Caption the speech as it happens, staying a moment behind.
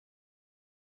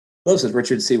Hello, this is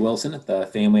Richard C. Wilson at the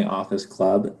Family Office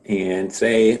Club, and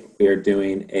today we are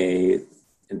doing a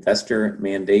investor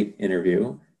mandate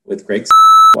interview with Greg.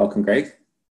 Welcome, Greg.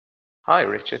 Hi,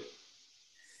 Richard.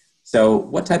 So,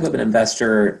 what type of an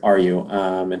investor are you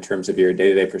in terms of your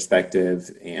day-to-day perspective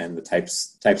and the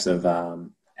types of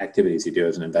activities you do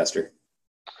as an investor?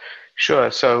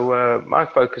 Sure. My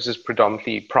focus is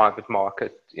predominantly private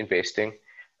market investing.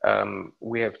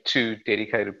 We have two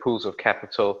dedicated pools of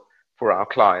capital for our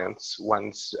clients.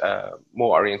 One's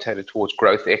more orientated towards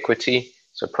growth equity,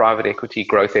 so private equity,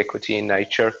 growth equity in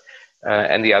nature,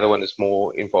 and the other one is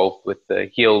more involved with the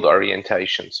yield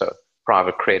orientation, so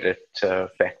private credit,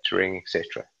 factoring,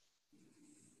 etc.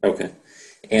 Okay.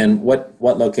 And what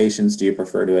locations do you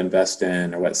prefer to invest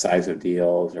in, or what size of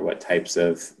deals, or what types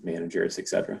of managers, et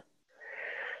cetera?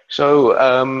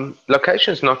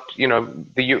 Location's not,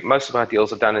 most of our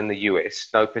deals are done in the US,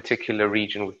 no particular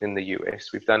region within the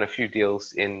US. We've done a few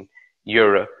deals in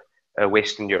Europe,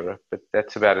 Western Europe, but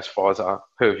that's about as far as our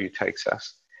purview takes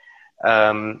us.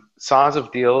 Size of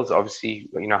deals, obviously,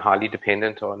 highly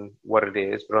dependent on what it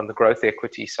is, but on the growth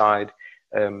equity side,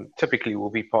 typically we'll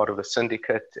be part of a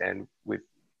syndicate and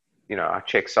our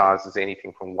check size is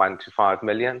anything from 1 to 5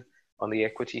 million on the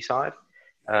equity side.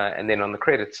 And then on the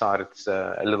credit side, it's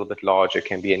a little bit larger,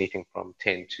 can be anything from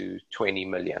 10 to 20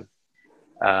 million.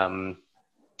 Um,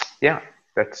 yeah,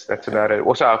 that's Okay. about it.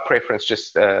 Also, our preference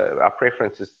is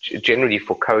generally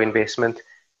for co-investment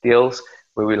deals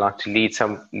where we like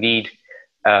to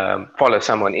follow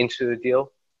someone into the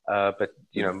deal, but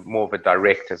more of a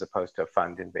direct as opposed to a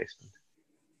fund investment.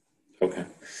 Okay,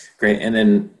 great. And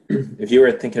then if you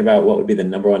were thinking about what would be the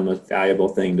number one most valuable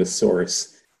thing to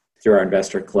source through our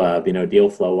investor club, deal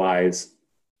flow wise,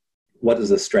 what is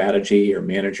the strategy or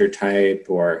manager type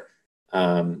or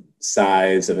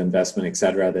size of investment, et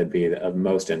cetera, that'd be of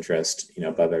most interest,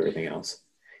 above everything else?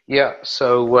 Yeah.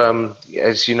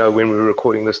 As you know, when we're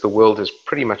recording this, the world is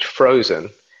pretty much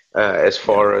frozen as Yeah.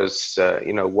 far as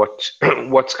what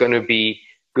what's going to be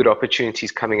good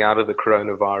opportunities coming out of the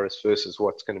coronavirus versus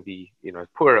what's going to be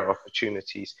poorer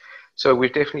opportunities. So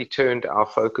we've definitely turned our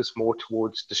focus more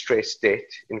towards distressed debt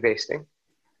investing.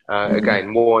 Again,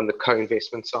 Hmm. more on the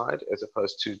co-investment side as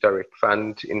opposed to direct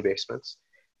fund investments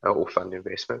or fund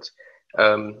investments.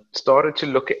 Started to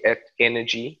look at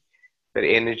energy, but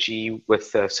energy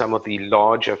with some of the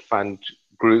larger fund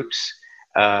groups,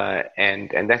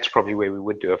 and that's probably where we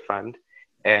would do a fund,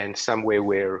 and somewhere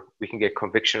where we can get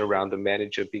conviction around the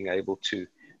manager being able to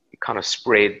kind of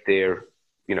spread their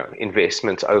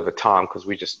investments over time because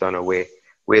we just don't know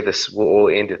where this will all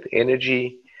end with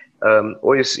energy.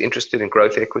 Always interested in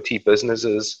growth equity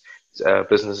businesses,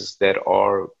 businesses that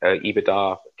are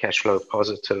EBITDA cash flow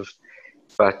positive,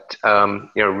 but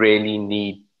really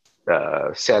need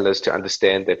sellers to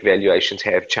understand that valuations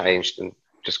have changed and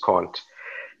just can't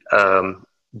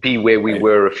be where we Right.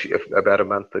 were about a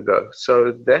month ago.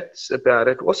 So that's about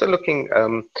it. Also looking,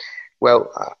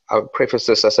 I'll preface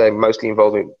this, I say mostly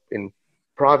involved in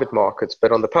private markets,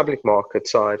 but on the public market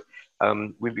side,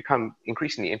 we've become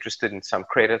increasingly interested in some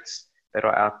credits that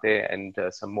are out there and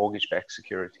some mortgage-backed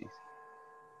securities.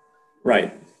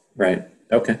 Right. Right.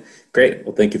 Okay. Great.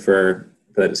 Well, thank you for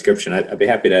that description. I'd be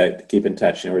happy to keep in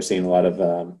touch. We're seeing a lot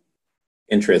of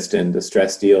interest in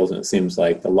distressed deals, and it seems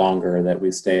like the longer that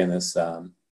we stay in this,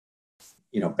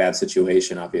 bad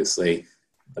situation, obviously,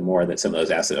 the more that some of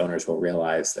those asset owners will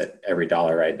realize that every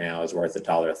dollar right now is worth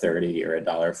 $1.30 or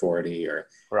 $1.40, or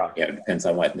Right. it depends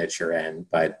on what niche you're in.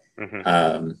 But Hmm.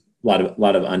 a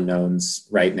lot of unknowns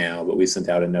right now. But we sent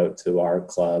out a note to our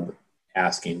club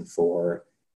asking for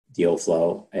deal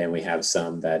flow, and we have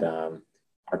some that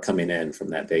are coming in from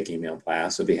that big email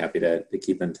blast. So I'd be happy to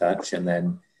keep in touch. And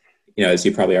then, as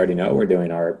you probably already know, we're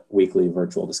doing our weekly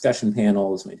virtual discussion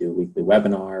panels. We do weekly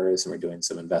webinars, and we're doing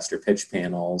some investor pitch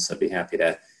panels. So I'd be happy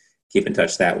to keep in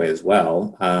touch that way as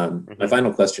well. My Hmm.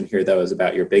 final question here, though, is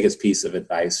about your biggest piece of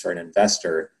advice for an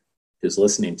investor who's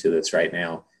listening to this right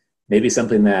now. Maybe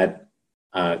something that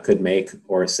could make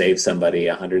or save somebody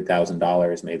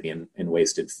 $100,000, maybe in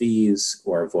wasted fees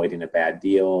or avoiding a bad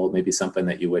deal. Maybe something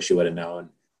that you wish you would have known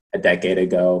a decade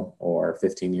ago or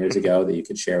 15 years ago that you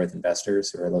could share with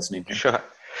investors who are listening here. Sure.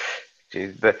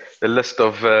 Geez, the list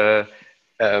of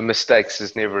mistakes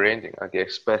is never ending, I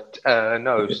guess. But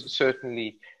no,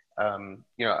 certainly,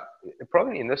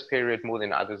 probably in this period more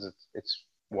than others, it's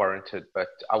warranted. But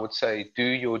I would say do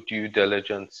your due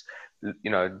diligence,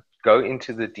 go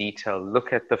into the detail,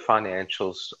 look at the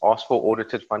financials, ask for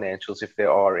audited financials if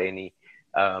there are any,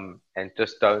 and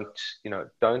just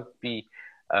don't be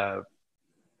uh,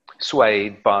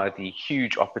 swayed by the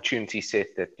huge opportunity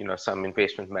set that, some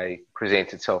investment may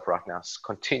present itself right now.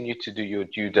 Continue to do your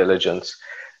due diligence.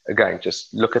 Again,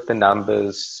 just look at the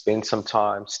numbers, spend some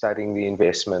time studying the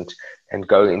investment, and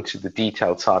go into the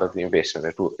detailed side of the investment.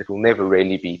 It will never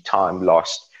really be time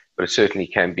lost, but it certainly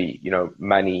can be,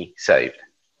 money saved.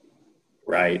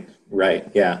 Right.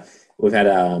 Yeah. We've had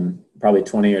probably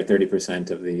 20 or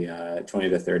 30% of the 20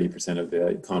 to 30% of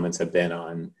the comments have been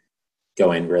on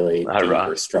going really deep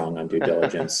or strong on due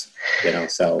diligence.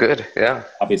 So good. Yeah.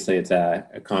 Obviously, it's a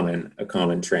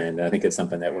common trend. I think it's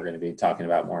something that we're going to be talking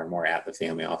about more and more at the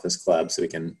Family Office Club, so we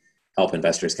can help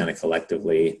investors kind of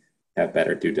collectively have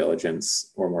better due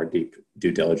diligence or more deep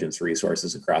due diligence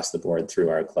resources across the board through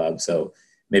our club. So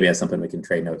maybe that's something we can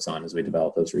trade notes on as we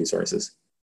develop those resources.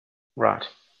 Right.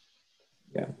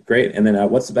 Yeah, great. And then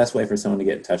what's the best way for someone to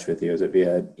get in touch with you? Is it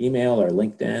via email or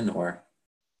LinkedIn or?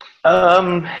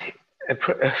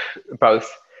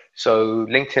 Both. So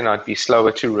LinkedIn, I'd be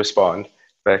slower to respond,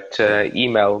 but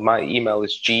email, my email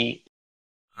is g.com,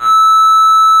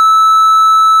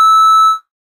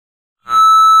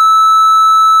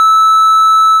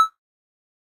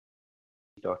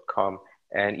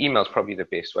 and email is probably the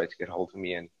best way to get hold of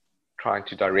me, and trying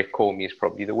to direct call me is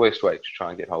probably the worst way to try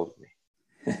and get hold of me.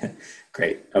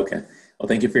 Great. Okay. Well,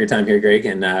 thank you for your time here, Greg,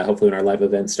 and hopefully when our live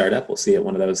events start up, we'll see you at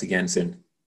one of those again soon.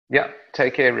 Yeah.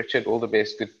 Take care, Richard. All the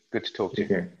best. Good to talk to you.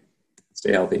 Take care.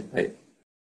 Stay healthy. Bye.